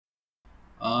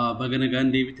Bagana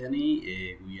gandhi bitani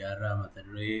guyyaarraa mata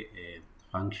duree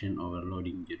function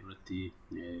overloading jedhuratti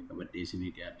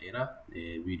qabadheessinii dhiyaadheera.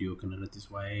 Viidiyoo kanarrattis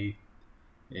waa'ee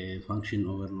function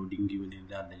overloading waliin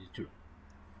ilaalla jechuudha.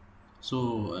 So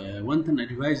wanta na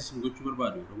device gochuu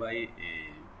barbaadu yeroo baay'ee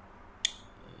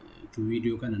tu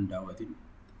viidiyoo kanan daawwatin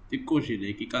xiqqoo ishee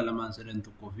daqiiqaa lamaan sadan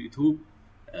tokkoo fiitu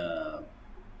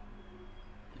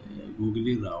Google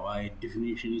irraa waa'ee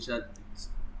definition isaa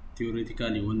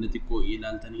theoretically wanta xiqqoo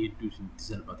ilaaltanii hedduu itti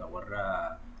salphata warra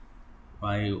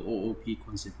waa'ee OOP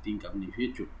conceptiin qabneef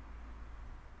jechuudha.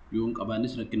 Yoon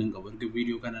qabaanis rakkina hin qabu. Erga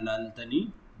viidiyoo kana ilaaltanii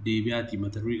deebi'aatii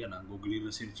mata duree kanaan Google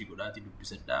irra searchii godhaatii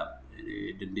dubbisadhaa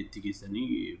dandeettii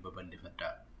keessanii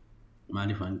babal'ifadhaa.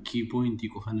 Maalifaan key pointii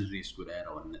qofan irrees godhaa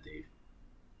jira waan ta'eef.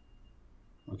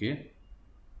 Okay?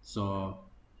 So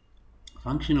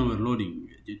function overloading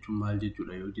jechuun maal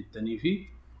jechuudha yoo jettanii fi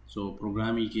so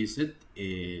programmii keessatti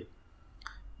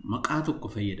maqaa tokko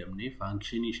fayyadamnee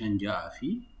functionii 5 fi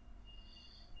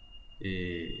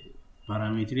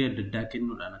parameetirii adda addaa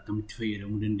kennuudhaan akkamitti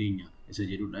fayyadamuu dandeenya isa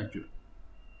jedhudha jechuudha.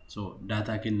 So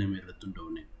data kenname irratti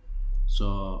hundaa'uun. So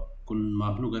kun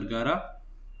maaf nu gargaara?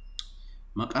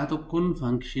 Maqaa tokkoon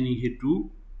functionii hedduu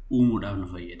uumuudhaaf nu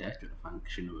fayyada jechuudha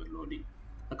function overloading.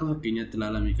 Akka fakkeenyaatti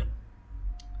ilaalamee kan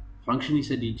functionii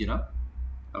 3 jira.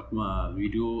 Akkuma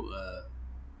viidiyoo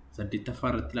 8ffaa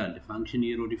irratti ilaalle function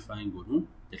yeroo define godhu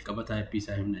jalqaba type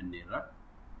isaa himnanneerra.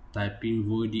 Typing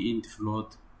void int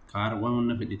float char waan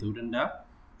hunna fedhe ta'uu danda'a.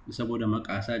 Isa booda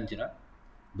maqaa isaa jira.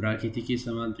 Bracketii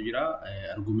keessa maaltu jira?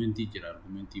 Argumentii jira.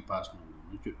 Argumentii pass nu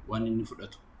jechuudha. Waan inni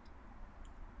fudhatu.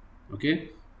 Okay?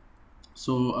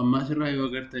 So amma asirraa yoo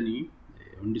agartanii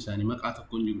hundi isaanii maqaa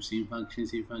tokkoon jiru same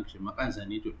function maqaan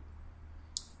isaanii jechuudha.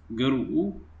 Garuu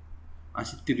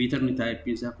asitti return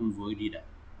type isaa kun void dha.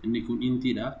 Inni kun int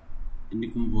dha. Inni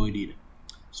kun void dha.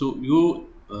 So yoo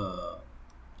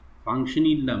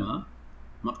functionii lama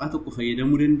maqaa tokko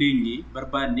fayyadamuu dandeenye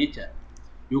barbaadne jechaadha.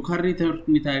 Yookaan return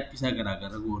type isaa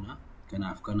garaagara goona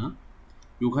kanaaf kana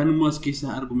yookaan immoo as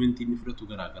keessaa argumentii inni fudhatu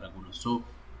garaagara goona. So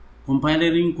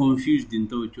compilering confused hin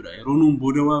ta'u jechuudha. Yeroo nuun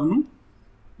booda waamnu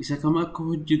isa kam akka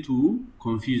hojjetu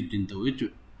confused hin ta'u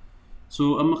jechuudha.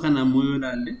 So amma kana ammoo yoo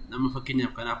ilaalle nama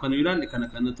fakkeenyaaf kanaaf kana yoo ilaalle kana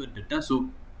kanatu adda addaa so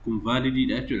kun valid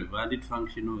dha jechuudha. Valid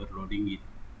function overloading dha.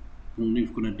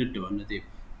 Kuniif kun adda adda waan ta'eef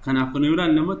kanaaf kana yoo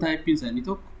ilaalle amma typing isaanii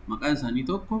tokko maqaan isaanii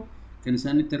tokko kan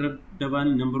isaanitti irra dabaan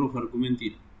number of argumentii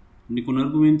dha. Inni kun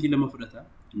argumentii lama fudhata.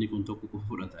 Inni kun tokko qofa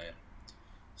fudhata jira.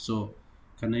 So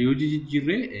kana yoo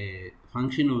jijjiirree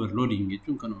function overloading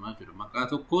jechuun kanuma jechuudha. Maqaa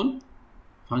tokkoon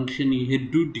functionii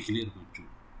hedduu declare gochuu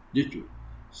jechuudha.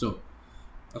 So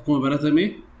akkuma baratame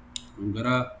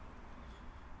gara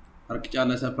harki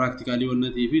caalaa isaa practically waan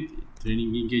ta'eef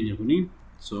trainingiin keenya kuni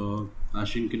so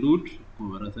hash include akkuma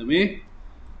baratame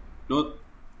dot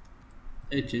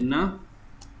h na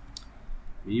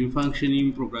main functioning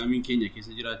programming keenya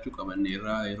keessa jiraachuu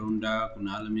qabanneerra yeroo hundaa kun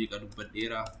haala meeqa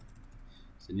dubbadheera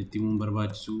sinitti mun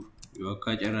barbaachisu yoo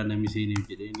akka carraa namni seeneef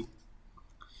jedheeni.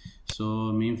 So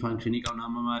main functionii qabna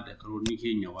amma maadha karoonni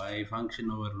keenya waa'ee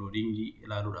function overloading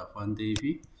ilaaluudhaaf waan ta'eef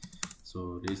so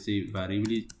let's say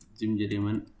variable jim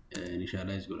jedhaman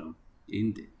initialize godhamu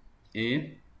int a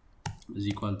is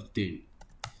equal to 10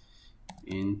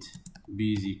 int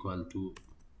b is equal to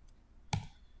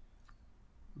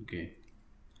okay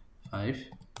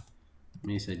 5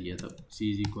 message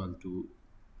c is equal to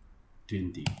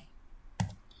 20.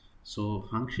 So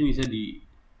function is the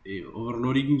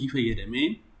overloading fayyadamee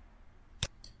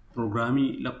programmii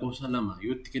lakkoofsa lama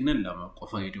yoo itti kennan lama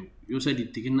qofa eda'u yoo sadi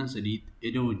itti kennan sadi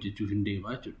eda'u hojjechuuf hin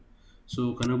deemaa jechuudha. So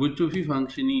kana gochuuf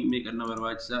functionii meeqanna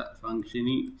barbaachisaa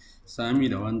functionii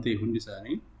saamiidha waan ta'eef hundi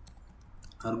isaanii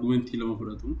argumentii lama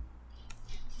fudhatu.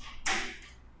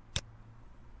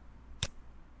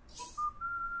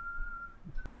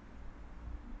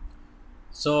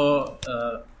 So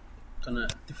kana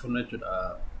itti fudhanna jechuudha.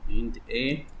 Int a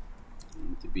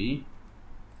int b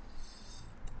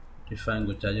define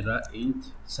gochaa jira. Int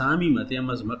saamii matee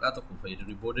ammas maqaa tokko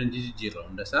fayyadamne booda jijjiirra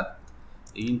hunda isaa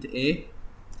int a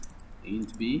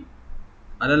int b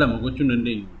ala lama gochuu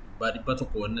dandeenyu dhibba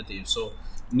tokko waan ta'eef so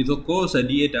inni tokko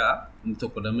sadii edaa inni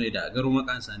tokko lama edaa garuu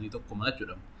maqaan isaanii tokko maa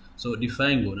jechuudha. So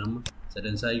define goona amma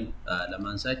sadan isaa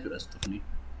lamaan isaa jechuudha stufni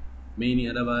main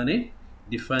ala baane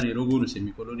define yeroo goonu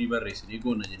semicolonii barreessinee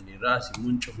goona jennee raasi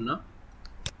mun cufna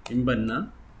hin banna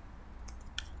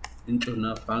inchuna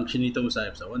function ita usa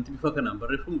ibsa wanti bifa kana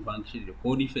barreeffamu function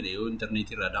koodii fedhe yoo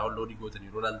internet irraa download gootan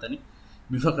yeroo laaltani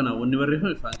bifa kana wanni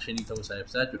barreeffamu function ita usa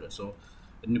ibsa jechuudha. So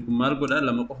inni kun maal godha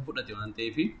lama qofa fudhate waan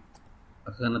ta'eef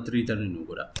akka kanatti return nu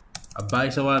godha. Abbaa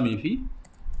isa waamee fi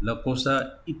lakkoofsa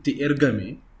itti ergame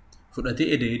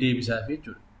fudhatee deebisaa fi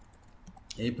jechuudha.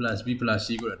 A plus B plus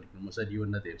C godhan kuma sadii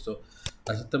wanna ta'eef. So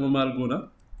asitti maal goona?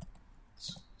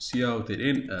 C out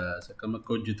jedheen akkam akka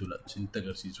hojjetu isinitti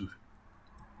agarsiisuuf.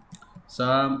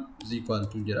 Sum is equal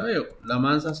to jira yoo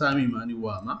lamaan isaa saamii maanii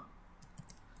waama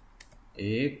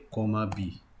A, B.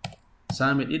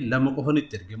 Saamii lama qofan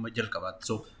itti ergama jalqabaatti.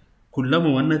 So kun lama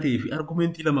wanna ta'eef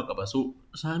argumentii lama qaba. So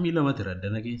saamii lama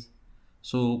tiraddana keessa.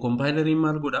 So compileriin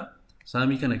maal godha?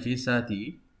 Saamii kana keessaatii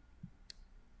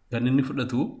kan inni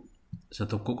fudhatu isa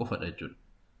tokko qofadha jechuudha.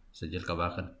 Isa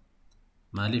jalqabaa kana.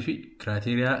 Maalif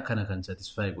criteria kana kan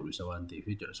satisfy godhu isa waan ta'eef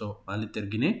jechuudha. So maalitti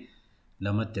ergine?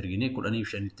 Lamatti ergine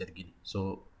 15 ergine. So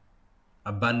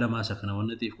abbaan lamaa isa kana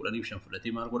wanna ta'eef 15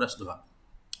 fudhatee maal godhas dhufa.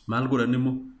 Maal godhan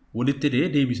immoo walitti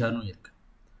deebisaa nu erga.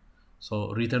 So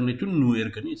return jechuun nu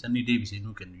erganii sanni deebisee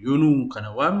nu kennu. Yoo nu kana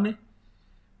waamne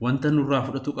wanta nurraa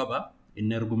fudhatu qaba.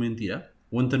 Inni argumentiidha.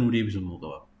 Wanta nu deebisu immoo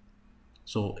qaba.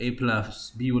 So A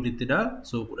plus B walitti daa.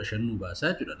 So 15 nu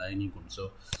baasaa jechuudha laayinii kun. So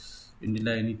inni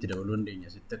laayinii itti dabaluu dandeenya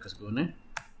asitti akkas goone.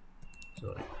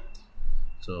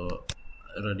 So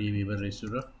irra deebii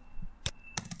barreessuudha.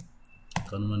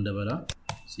 Kanumaan dabalaa.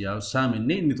 Siyaa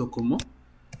saamenne inni tokko immoo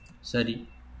 3.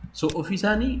 So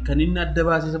ofiisaanii kan inni adda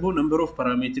baasisa boo number of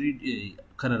parametri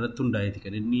kana irratti hundaa'eeti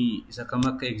kan inni isa kam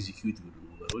akka execute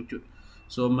godhu garuu jechuudha.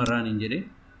 So amma run jedhe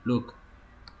look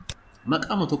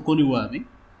maqama tokkoon waame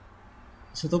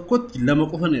isa tokkotti lama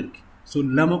qofan erge. So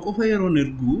lama qofa yeroo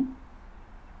ergu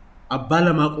abbaa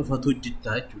lamaa qofatu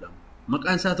hojjeta jechuudha.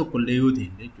 Maqaan isaa tokko illee yoo ta'e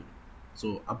jechuudha. So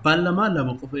abbaan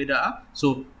lama qofa edaa. So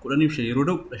 15 yeroo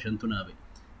da'u 15 tunaabe.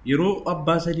 Yeroo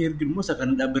abbaa sadii ergu immoo isa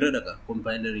kan dhabbira dhaqa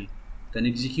compilerii kan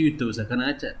execute ta'u isa kana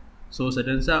acha. So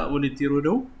sadansaa walitti yeroo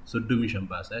da'u 35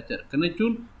 baasaa jechuudha. Kana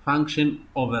jechuun function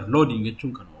overloading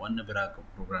jechuun kan waan biraa qabu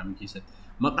programming keessatti.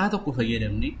 Maqaa tokko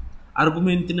fayyadamne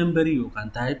argument number yookaan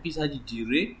type isaa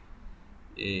jijjiirree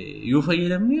yoo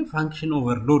fayyadamne function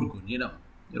overload goone jedhama.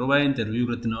 Yeroo baay'ee interview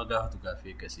irratti nama gaafatu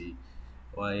gaaffii akkasii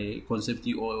waa'ee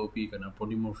conceptii OOP kana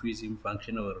polymorphism,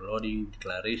 function overloading,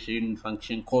 declaration,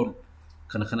 function call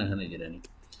kana jedhanii.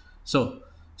 So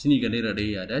isinii galeera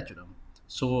dhee yaadaa jechuudha.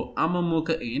 So amma immoo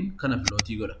ka'een kana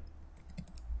floatii godha.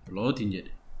 Floatiin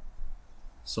jedhe.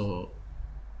 So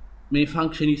mee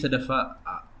functionii sadaffaa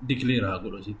declare haa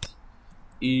godhu asitti.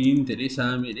 In jedhee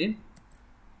saamedheen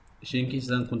isheen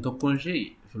keessaan kun tokkoon ishee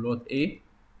float A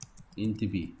int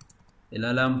B.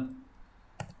 Ilaalam.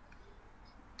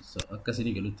 So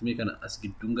akkasinii galutti mee kana as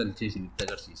gidduun galchee isinitti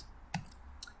agarsiisa.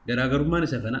 Garaagarummaan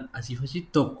isa kana asiif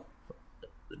asitti tokko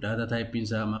data typein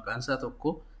isaa maqaan isaa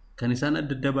tokko kan isaan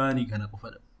adda ba'anii kana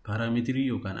qofadha. Parametrii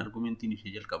yookaan argumentiin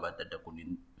ishee jalqabaa adda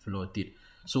kun floatidha.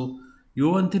 So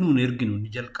yoo wanti nuun erginu ni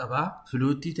jalqabaa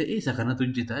floatii ta'ee isa kanatu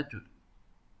hojjeta jechuudha.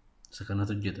 Isa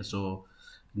kanatu hojjeta. So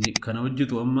kana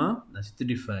hojjetu amma asitti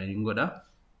define godha.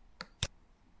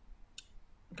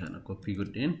 Kana copy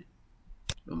godheen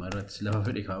dhumarratti lafa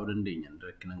fedhe kaa'uu dandeenya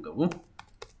rakkina hin qabu.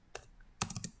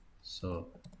 So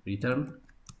return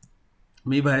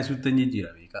mee baay'isuutti ni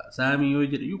jira beekaa. Saamii yoo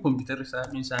jedhu kompiitarri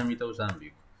saamii ta'uu isaan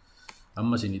beeku.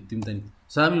 Amma isinitti himtani.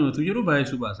 Saamii matu jedhu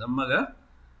baay'isuu baasa. Amma gaa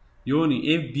yooni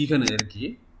FB kana ergee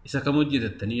isa kam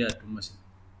hojjetattanii yaaddu amma isin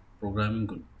programming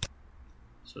kun.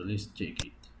 So let's check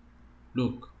it.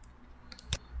 Look.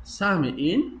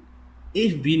 Saameen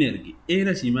FB erge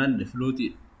era si maal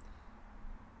floatii.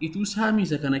 Itu saamii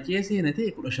isa kana keessa yana ta'e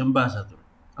 15 baasaa ture.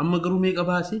 Amma garuu meeqa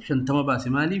baase 50 baase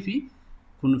maaliifi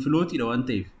kun floatiidha waan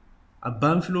ta'eef.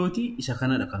 Abbaan floatii isa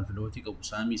kanadha kan floatii qabu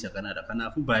saamii isa kanadha.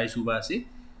 Kanaafuu baay'isuu baase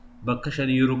bakka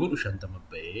 5 yeroo godhu 50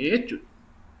 ba'ee jechuudha.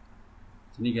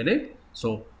 Isinii galee so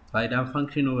faayidaan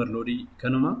function overloadii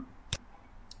kanuma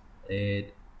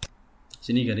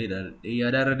isinii galeedha.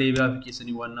 Yaadaarra deebi'aa fi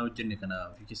keessanii waan na hojjenne kana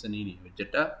fi keessanii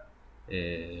hojjedhaa.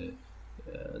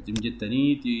 Jettanii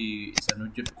isan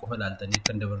hojjedhu qofa laaltanii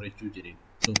akkan dabarrechuu jedheen.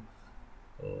 So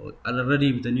alarra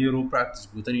deebitanii yeroo practice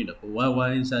gootanidha.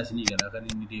 Waa'een isaa isinii galaa kan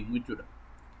inni deemu jechuudha.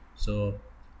 So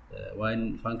waa'een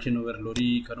function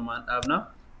overloadii kanumaan dhaabna.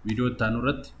 Viidiyoo itti aanu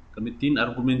irratti akkamittiin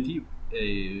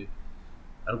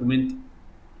argument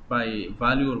by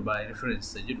value or by reference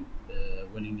jedhu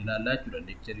waliin ilaallaa jechuudha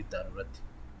lecture itti aanu irratti.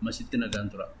 Masitti nagaan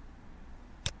tura.